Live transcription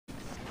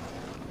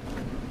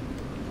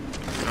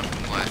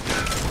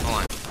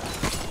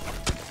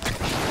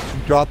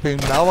dropping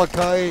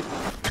malachite,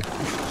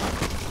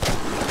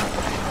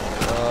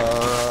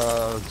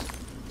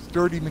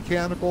 sturdy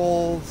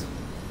mechanicals,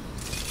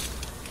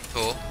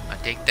 Cool. I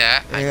take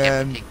that. I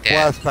and take that.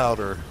 blast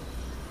powder.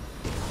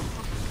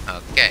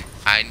 Okay.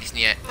 I just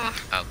need.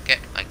 Okay.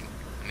 Let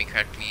me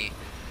craft me.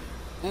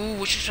 Ooh,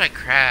 what should I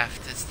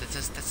craft? That's the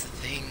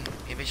thing.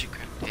 Maybe I should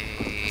craft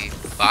a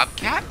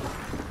bobcat.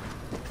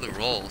 It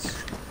rolls.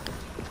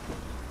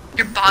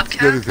 Your bobcat?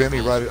 Good as any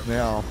right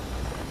now.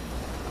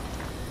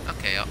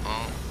 Okay.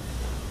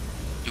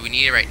 Do we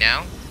need it right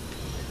now?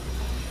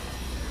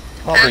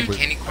 Probably.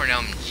 Candy corn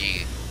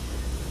LMG.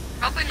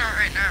 Probably not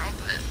right now,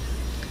 but...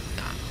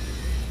 Nah.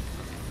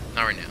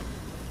 Not right now.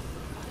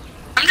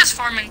 I'm just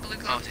farming blue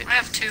glow. Oh, I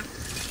have 2.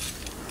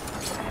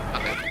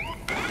 Okay.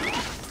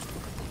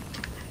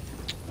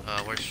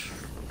 Where's...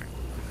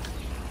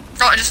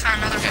 Oh, I just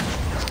found another Okay.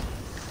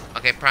 one.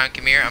 Okay, Prime,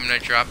 come here. I'm gonna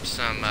drop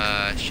some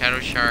Shadow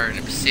Shard and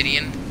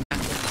Obsidian.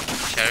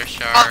 Shadow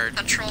Shard.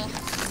 Oh, a troll.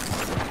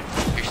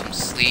 Here's some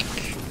Sleek.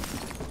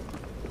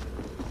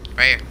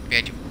 Right here.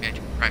 Behind you.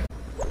 Prime.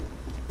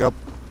 Yep.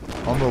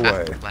 On the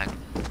way. Black.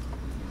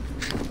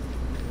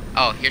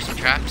 Oh, here's some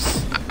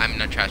traps. I'm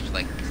not traps, but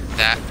like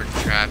that for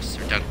traps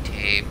or duct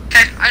tape.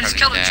 Okay, I just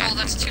killed a that. troll.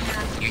 That's 2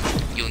 more.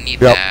 You'll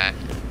need Yep. that.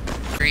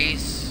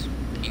 Trees.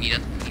 You need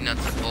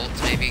nuts and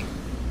bolts, maybe.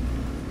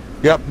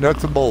 Yep,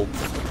 nuts and bolts.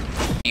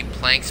 You need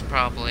planks,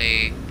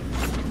 probably.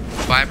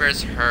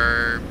 Fibers,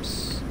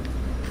 herbs.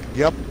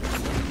 Yep.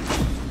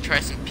 Try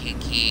some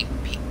peaky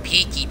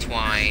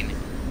twine.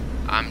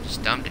 I'm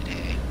just dumb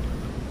today.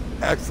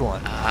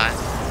 Excellent.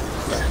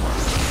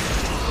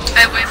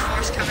 Hey, wave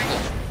force coming.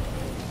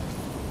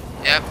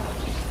 Yep.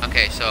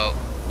 Okay, so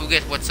who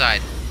gets what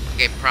side?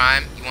 Okay,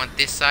 Prime, you want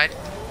this side?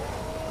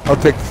 I'll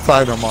take the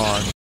side I'm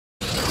on.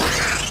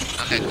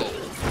 Okay, cool.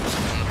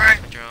 Alright.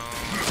 There.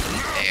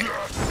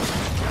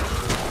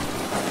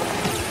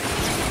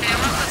 Hey, I'm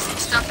gonna put some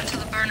stuff into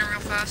the burner real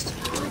fast.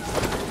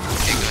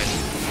 Okay, good.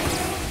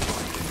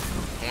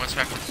 I want to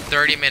start for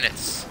 30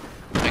 minutes.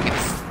 So I get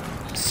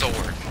this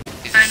sword.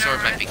 This I know, sword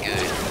might right? be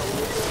good.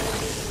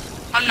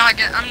 I'm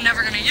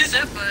never gonna use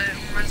it, but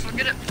might as well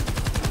get it.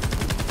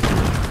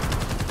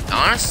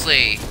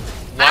 Honestly, I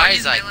why don't is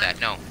use like melee. that?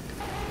 No.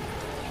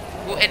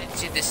 Who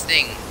edited this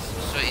thing?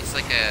 So it's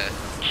like a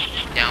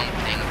down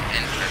thing.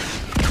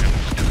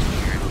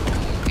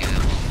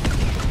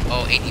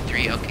 Oh,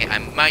 83. Okay, I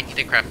might need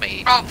to craft my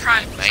 80. Oh,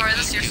 Prime. Might Sorry, need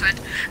this is your to. side.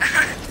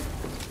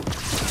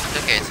 It's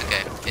okay, it's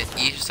okay.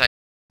 Each side.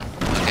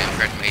 Okay, I'm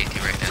crafting my 82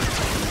 right now.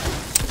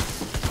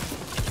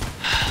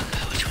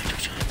 Which one?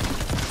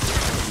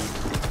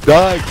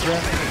 Die,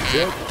 Krampus,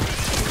 dead.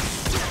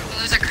 Well,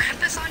 there's a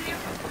Krampus on you?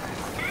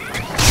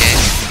 Okay.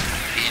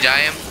 Did you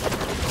die him?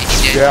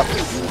 Did you Yep,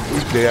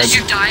 he's dead. Did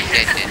you die?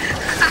 Dead.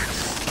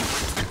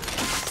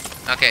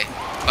 Okay,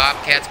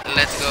 Bobcats,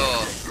 let's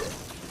go.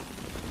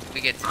 We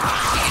get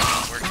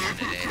work here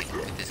today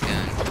with this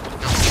gun.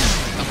 No,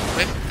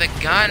 equip the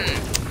gun.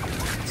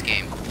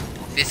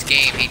 This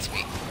game hates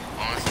me,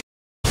 honestly.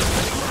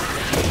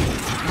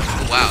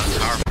 Wow, it's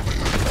powerful.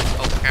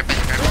 Oh, Krampus.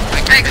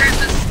 Hey,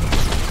 Krampus.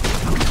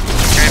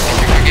 Krampus,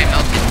 you're getting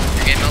melted.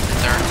 You're getting melted,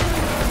 sir.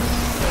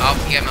 Oh,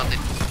 you got melted.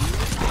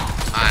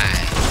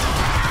 Alright.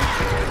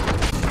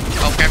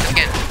 Oh, Krampus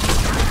again.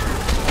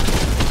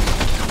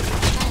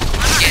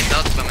 Getting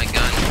melted by my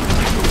gun.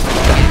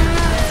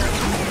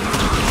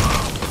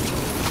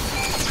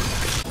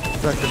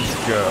 Seconds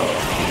go.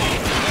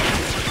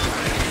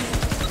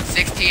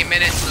 16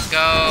 minutes, let's go.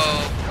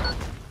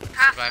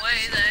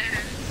 Halfway there.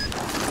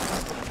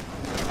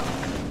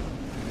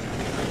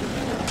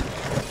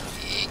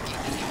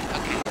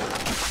 Okay.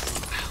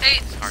 Hey,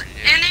 It's hard to do.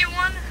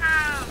 anyone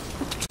have...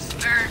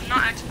 Or,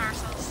 not X-Power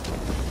cells.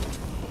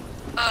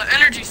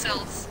 Energy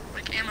cells.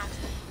 Like ammo.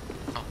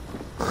 Oh.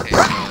 Okay, so...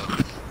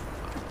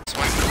 This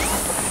one.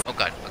 Oh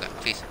god,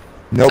 please.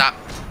 Nope. Stop.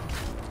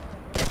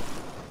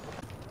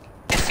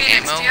 Hey,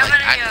 Phoenix, Ammo? do you have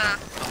Like, any,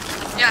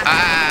 yeah.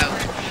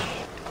 Mine.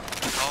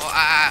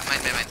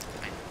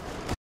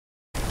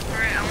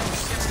 Alright, I want to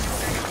see.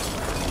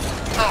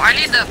 Oh, I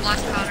need that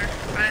blast powder,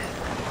 right?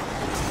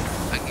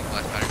 I can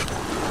blast powder.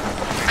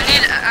 I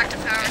need an active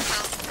power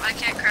cell. I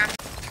can't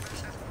craft.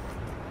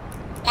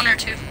 1 or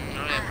 2. No,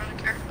 I don't really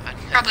care. I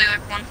need that. Probably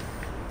like 1.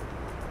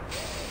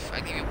 I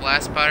give you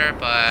blast powder,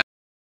 but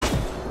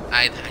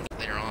I need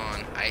later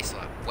on. I still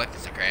have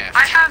weapons to craft.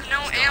 I have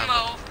no Still have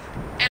ammo.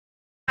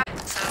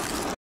 So.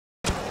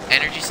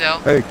 energy cell.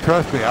 Hey,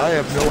 trust me, I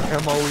have no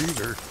ammo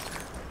either.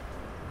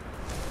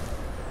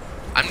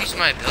 I'm using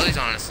my abilities,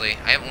 honestly.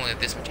 I have only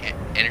this much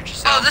energy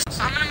cell. Oh,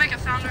 I'm gonna make a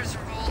Founder's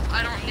Revolt.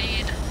 I don't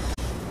need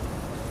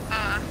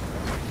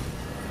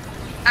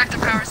active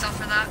power cell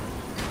for that.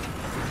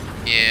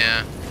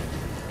 Yeah,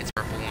 it's a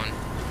purple one.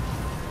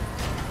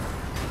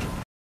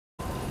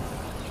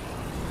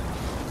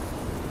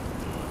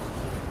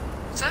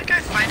 Is that guy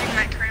fighting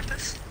that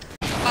Krampus?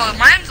 Oh,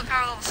 mine's a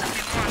power level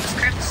 71. This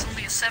Krampus is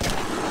only a 70.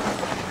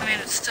 I mean,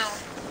 it's still...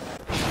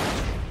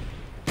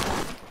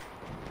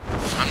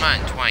 I'm not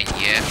in twine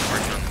yet. I'm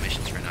working on the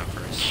missions right now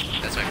first.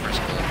 That's my first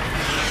goal.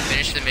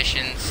 finish the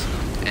missions,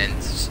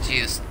 and see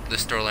the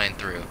storyline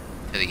through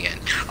to the end.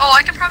 Oh,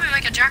 I can probably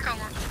make a Jacko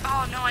one.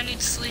 Oh no, I need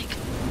Sleek.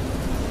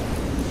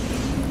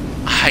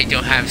 I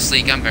don't have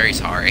Sleek, I'm very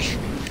sorry.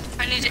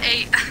 I need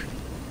 8.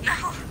 No.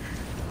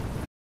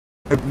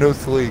 I have no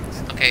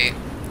sleeps. Okay.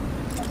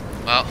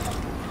 Well,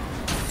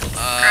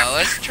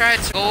 let's try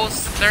it. Goal's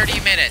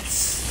 30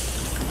 minutes.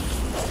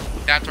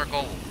 That's our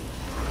goal.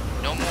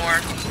 No more,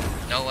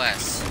 no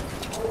less.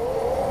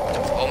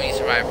 Only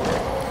survive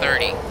for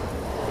 30.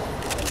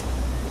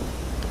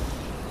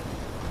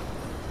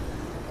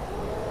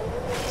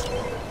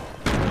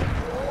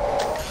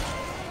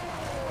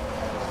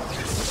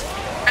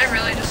 I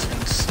really just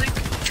need Sleek.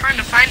 I'm trying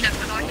to find it,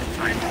 but all I can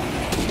find it.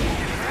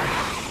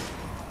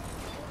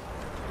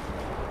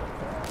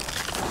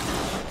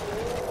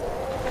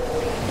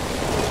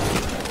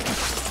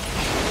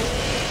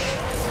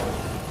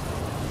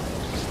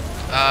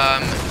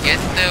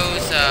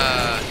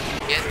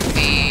 Get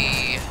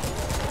the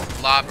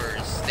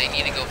lobbers. They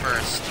need to go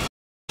first.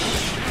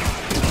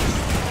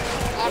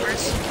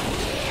 Lobbers.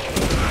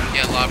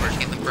 Yeah, lobbers,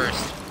 get them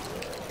first.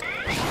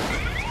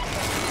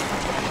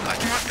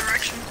 In what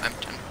direction?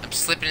 I'm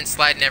slipping and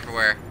sliding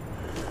everywhere.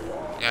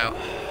 Go.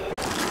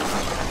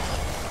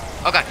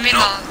 Oh god. I mean, No.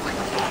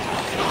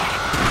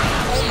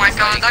 oh my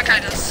god, that guy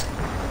does.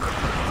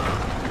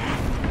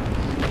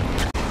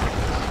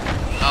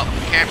 Oh,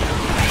 Cramp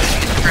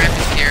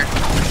is here.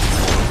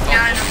 Oh,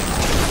 Yeah, I know.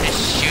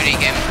 just shooting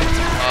him.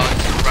 Oh,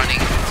 he's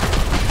running.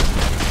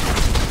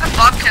 That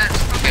Bobcat's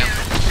probably Okay.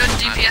 a good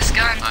DPS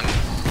gun. I'm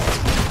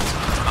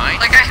fine.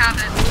 Like, I have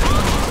it.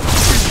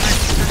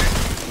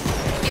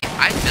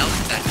 I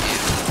melted that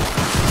dude.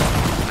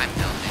 I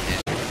melted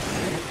it.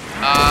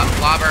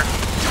 Lobber.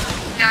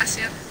 Yeah, I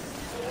see it.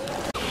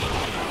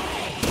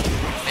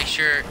 Make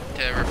sure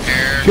to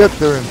repair. Shit,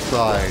 they're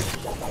inside.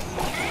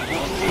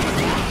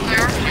 They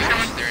are Shoot,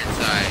 coming. they're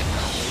inside.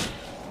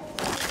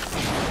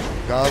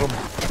 Got them.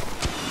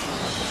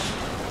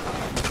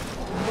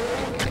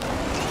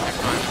 They're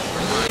fine.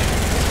 We're fine.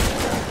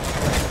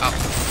 Oh,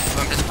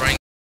 I'm just running.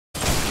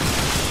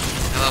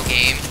 Hello,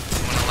 game.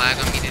 You wanna lag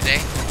on me today?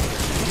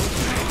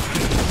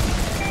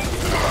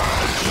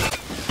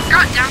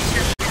 Got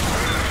downstairs.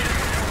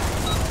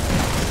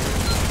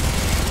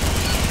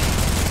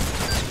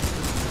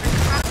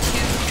 Got 2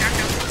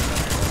 Jacko.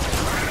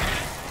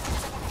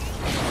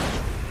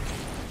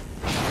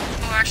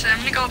 Oh, actually, I'm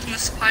gonna go up in the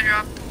supply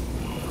drop.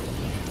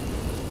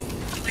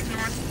 Like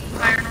north,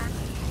 higher north.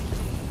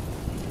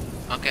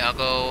 Okay, I'll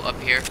go up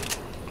here.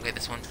 Okay,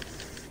 this one.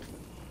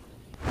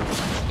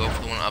 Go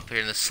for the one up here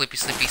in the slippy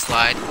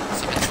slide.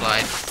 Slip and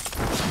slide.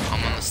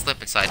 I'm on the slip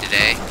and slide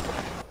today.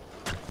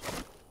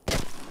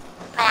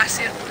 Oh, I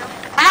see it.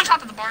 I'm on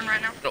top of the barn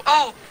right now. No.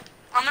 Oh,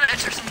 I'm gonna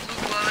enter some blue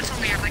glow. It's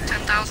only at like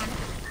 10,000.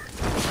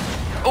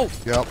 Oh!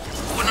 Yep.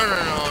 Oh, no.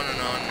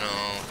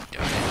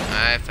 Darn it.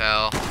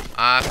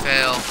 I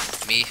fell.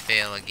 Me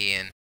fail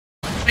again.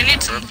 We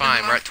need some We're blue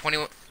fine. glow.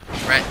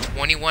 We're at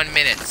 21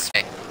 minutes.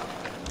 Okay.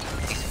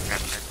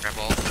 Grab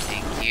all.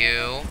 Thank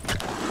you.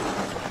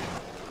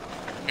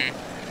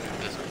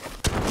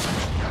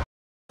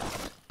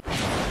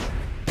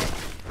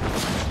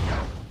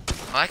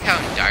 I like how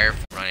in Dire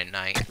run at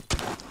night.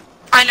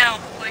 I know,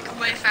 like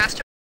way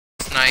faster.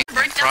 Break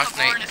down the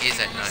barn Frostnite if is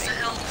you at want us to night.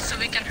 help, so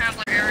we can have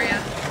like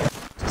area.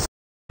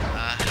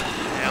 I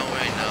don't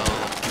really know.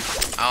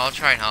 I'll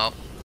try and help.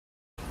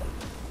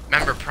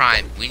 Remember,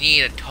 Prime, we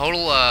need a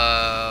total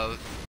of...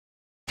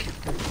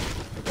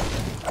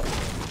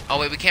 Oh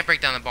wait, we can't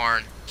break down the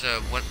barn. There's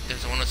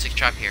a 106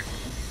 trap here.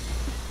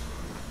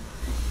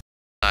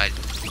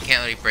 We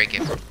can't let you break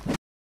it.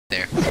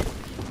 There.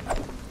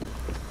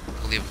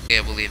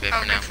 We'll leave it Oh,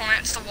 for now. good point.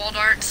 It's the wall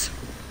darts.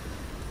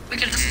 We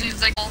can just use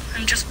the wall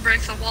and just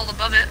break the wall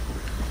above it.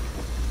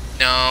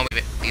 No,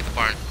 leave the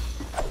barn.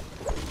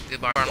 Leave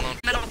the barn alone.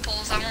 Metal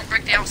poles, I won't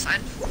break the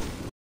outside.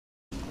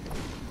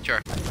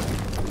 Sure.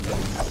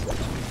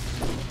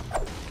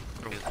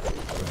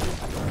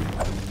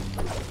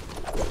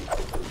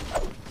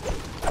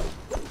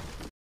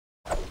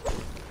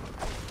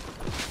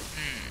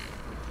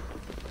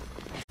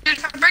 Dude,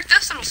 if I break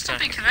this, it'll still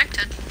be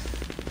connected.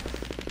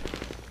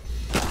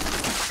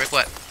 Break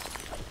what?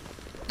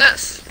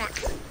 This,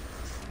 look.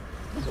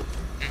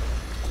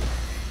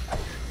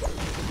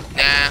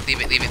 Nah,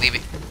 leave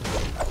it.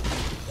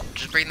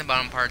 Just breaking the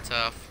bottom parts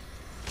off.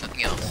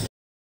 Nothing else.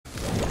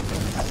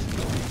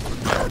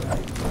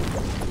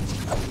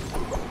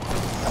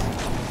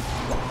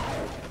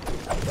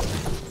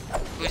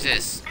 Who's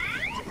this?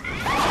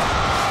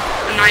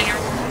 A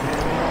 9-year-old.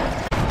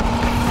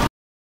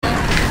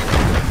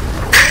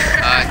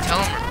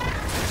 Tell him.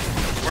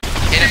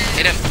 Hit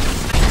him.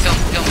 Kill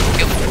him.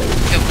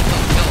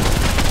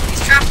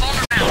 He's trapped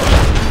vulnerable.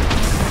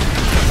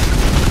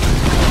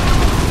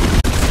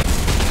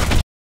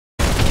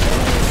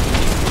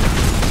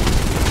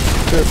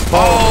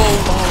 Oh,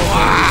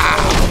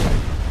 wow.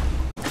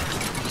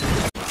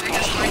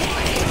 Biggest life.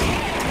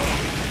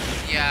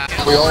 Yeah.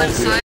 We all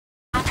inside.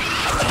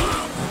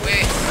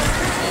 Wait.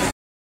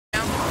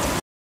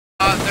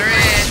 They're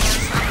in.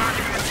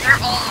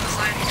 They're all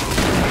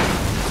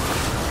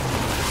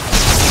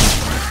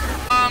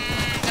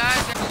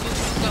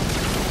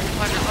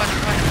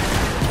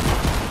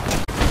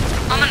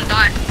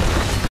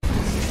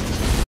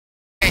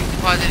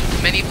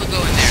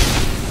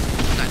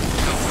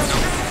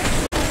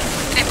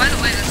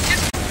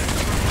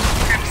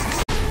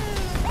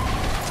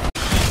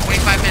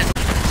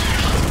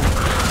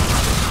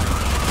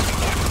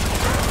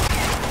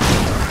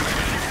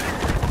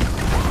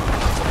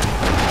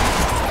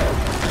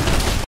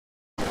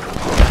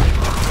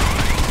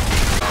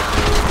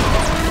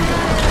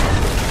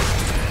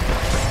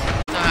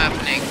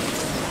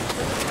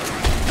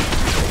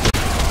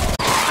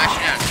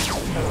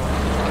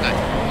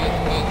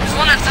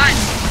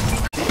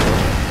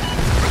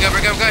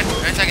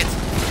seconds.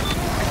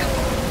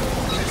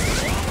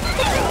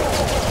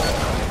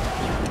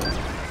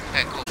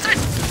 Okay, cool.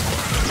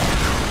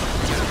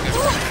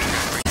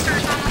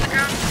 Stars on the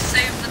ground to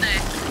save the day.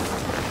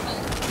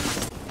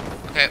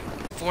 Okay,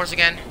 floors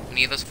again. We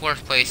need those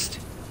floors placed.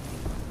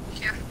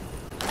 Here.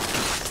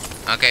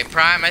 Okay,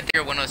 Prime, I think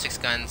you're 106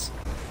 guns.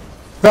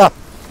 Ha!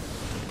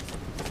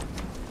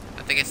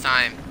 I think it's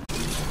time.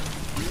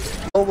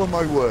 Over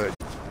my word.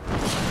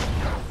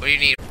 What do you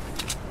need?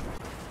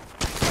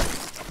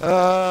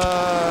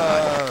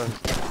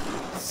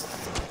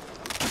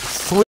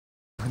 Sleep.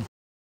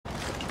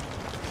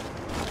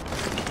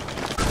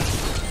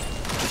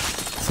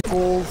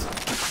 Souls.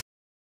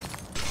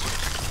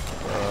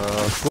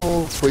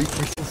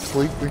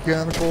 Sleep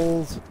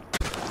mechanicals.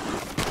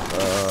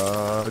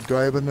 Do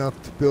I have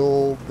enough to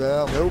build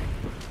that? Nope.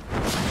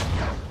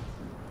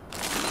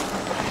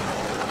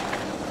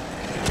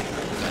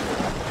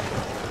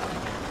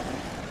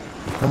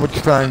 How much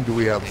time do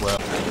we have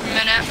left?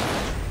 Minute.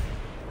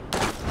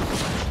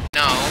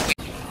 No,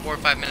 4 or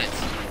 5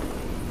 minutes.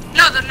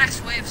 No, the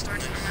next wave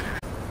starts in a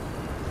minute.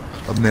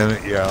 A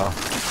minute, yeah.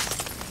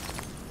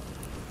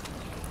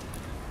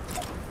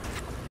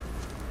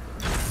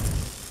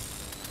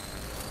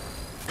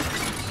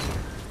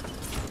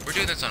 We're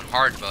doing this on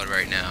hard mode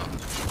right now.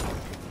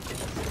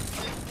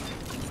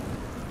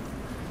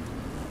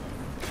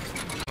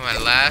 My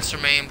last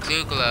remaining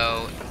blue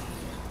glow.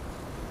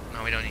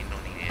 No, we don't need it.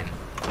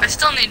 I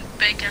still need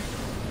bacon.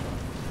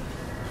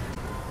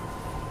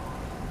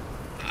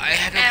 I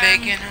have no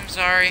bacon, I'm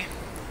sorry.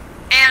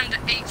 And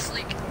 8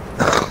 sleek.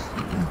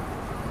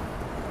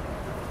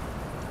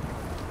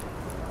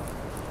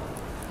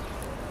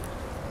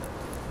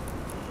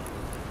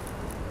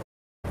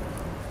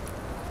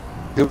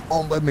 It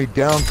won't let me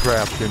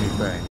downcraft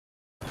anything.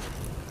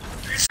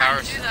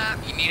 Power Do that.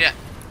 You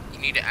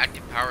need an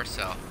active power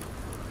cell.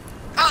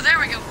 Oh, there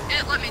we go.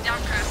 It let me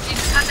downcraft. You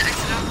just had to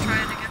exit out and try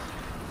it again.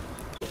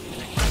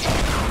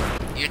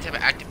 You have to have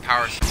an active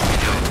power cell to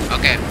do it.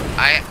 Okay,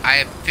 I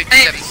have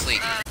 57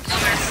 sleep.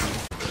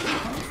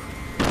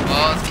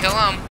 Well, let's kill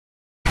him.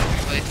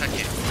 Will they touch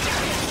it?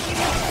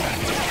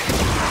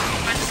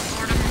 I just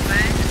lured him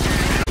away.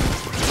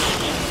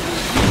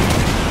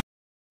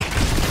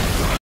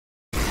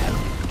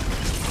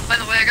 By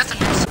the way, I got the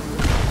news.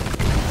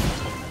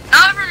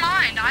 Never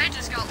mind, I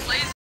just got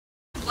laser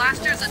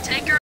blasters, a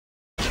taker.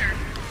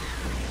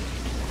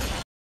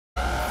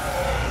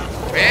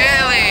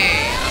 Really?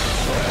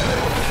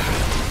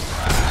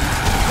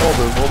 Oh,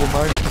 they're mobile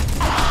mine.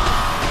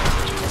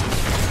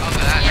 Oh,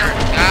 that hurt.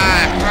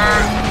 God,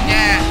 hurt.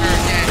 Yeah, hurt.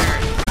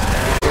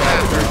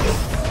 That hurt.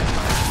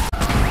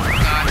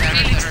 God, that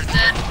hurt.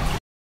 Dead.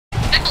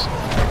 Pickle.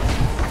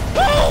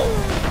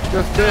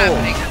 Just kill.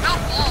 No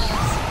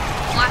balls.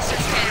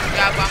 Blasters can.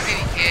 God, I'm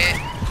getting hit.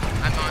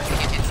 I'm on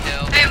kitchen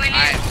still. Hey, we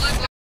need blue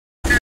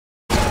blaster.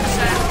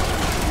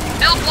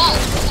 Build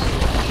walls.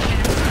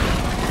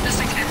 Just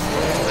in case.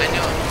 I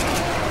know.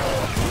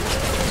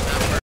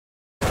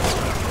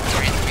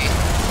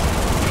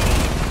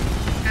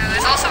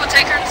 There's also a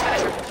taker and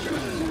smasher.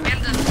 And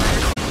a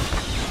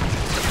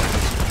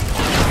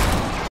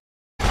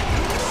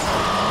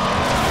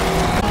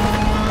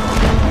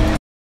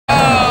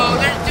Oh,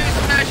 there's 2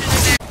 smashers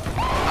in there.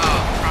 Oh,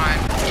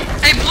 Prime.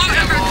 Hey, Blue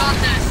Ember got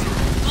this.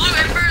 Blue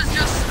Ember is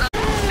just a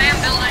spam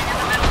building in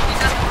the middle.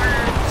 He's at the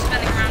border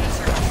spinning around in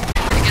circles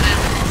to get in.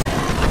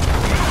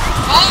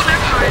 Oh,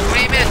 never mind.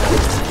 20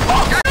 minutes.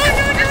 You're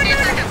 15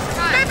 seconds.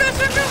 Survive.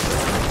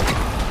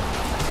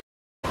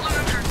 Blue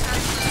Ember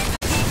has the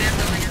spam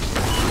building in.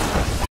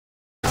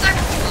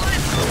 Seconds.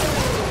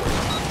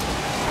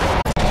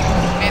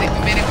 We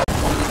made it.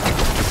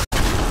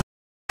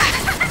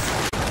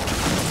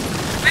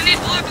 We need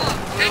blue glow.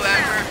 Blue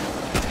Ember.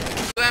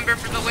 Blue Ember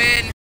for the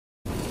win.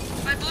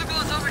 My blue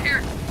glow is over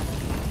here.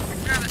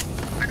 Grab it.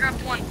 I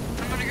grabbed one.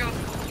 I'm gonna go.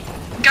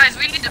 Guys,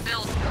 we need to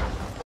build.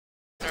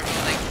 Start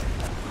building.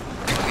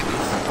 Okay, look at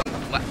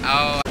this.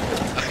 Oh,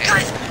 okay.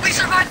 Guys, we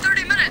survived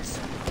 30 minutes.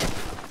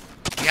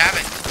 We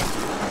haven't.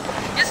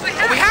 Yes, we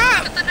have. we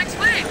have. At the next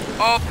wave.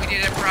 Oh, we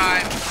did it,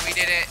 Prime. We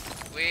did it.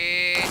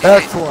 We did it.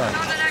 Excellent.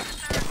 Found an active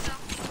power cell.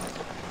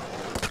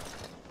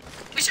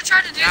 We should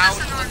try to do Now-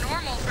 this in our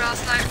normal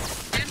frostnite,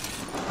 dude.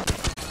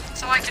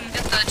 So I can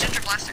get the ginger blaster.